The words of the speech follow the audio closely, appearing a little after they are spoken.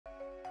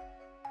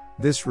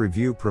This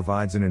review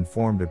provides an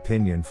informed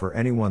opinion for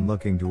anyone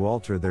looking to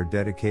alter their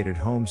dedicated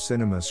home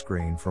cinema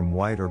screen from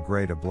white or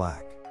gray to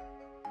black.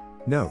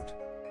 Note: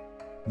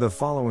 the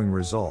following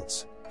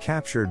results,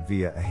 captured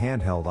via a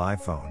handheld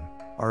iPhone,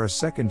 are a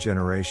second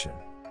generation.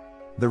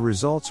 The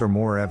results are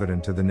more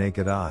evident to the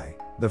naked eye,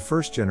 the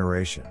first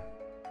generation.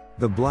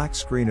 The black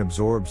screen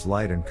absorbs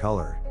light and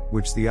color,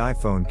 which the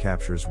iPhone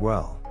captures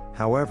well.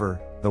 However,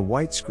 the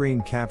white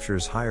screen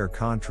captures higher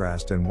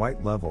contrast and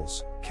white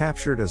levels,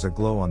 captured as a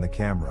glow on the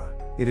camera.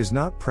 It is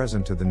not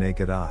present to the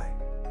naked eye.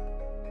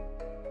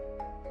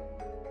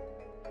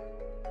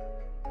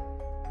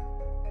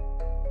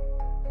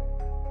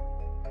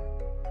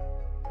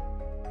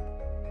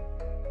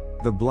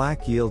 The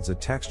black yields a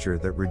texture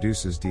that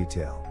reduces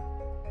detail.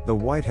 The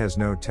white has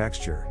no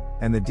texture,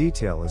 and the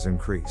detail is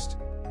increased.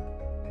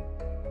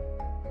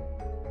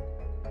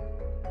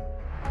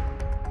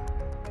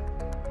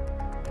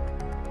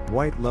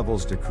 White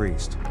levels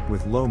decreased,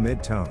 with low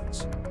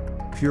mid-tones.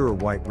 Pure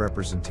white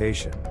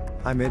representation,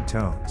 high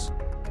mid-tones.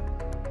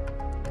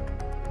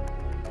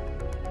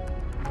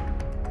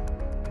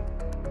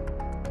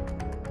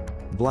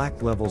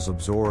 Black levels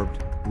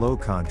absorbed, low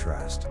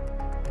contrast.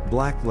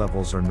 Black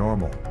levels are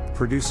normal,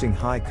 producing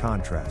high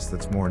contrast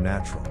that's more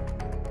natural.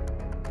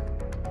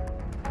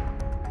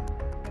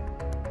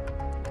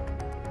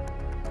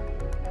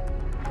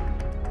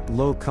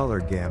 Low color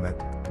gamut,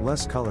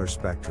 less color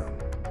spectrum.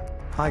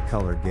 High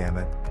color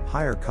gamut,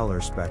 higher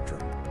color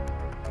spectrum.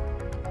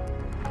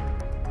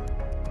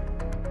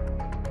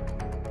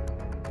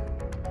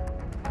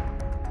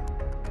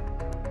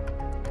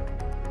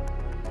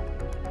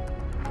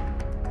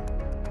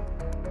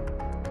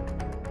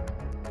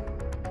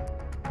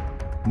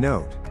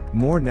 Note: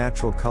 more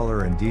natural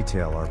color and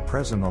detail are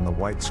present on the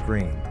white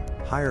screen,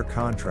 higher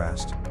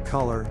contrast,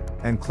 color,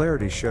 and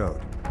clarity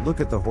showed.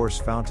 Look at the horse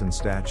fountain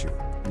statue,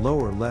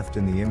 lower left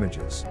in the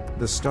images,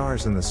 the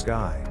stars in the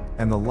sky,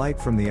 and the light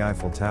from the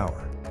Eiffel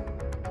Tower.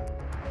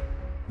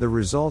 The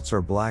results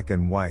are black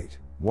and white.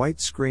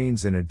 White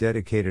screens in a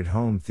dedicated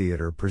home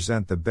theater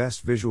present the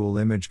best visual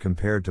image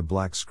compared to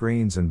black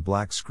screens and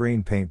black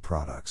screen paint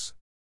products.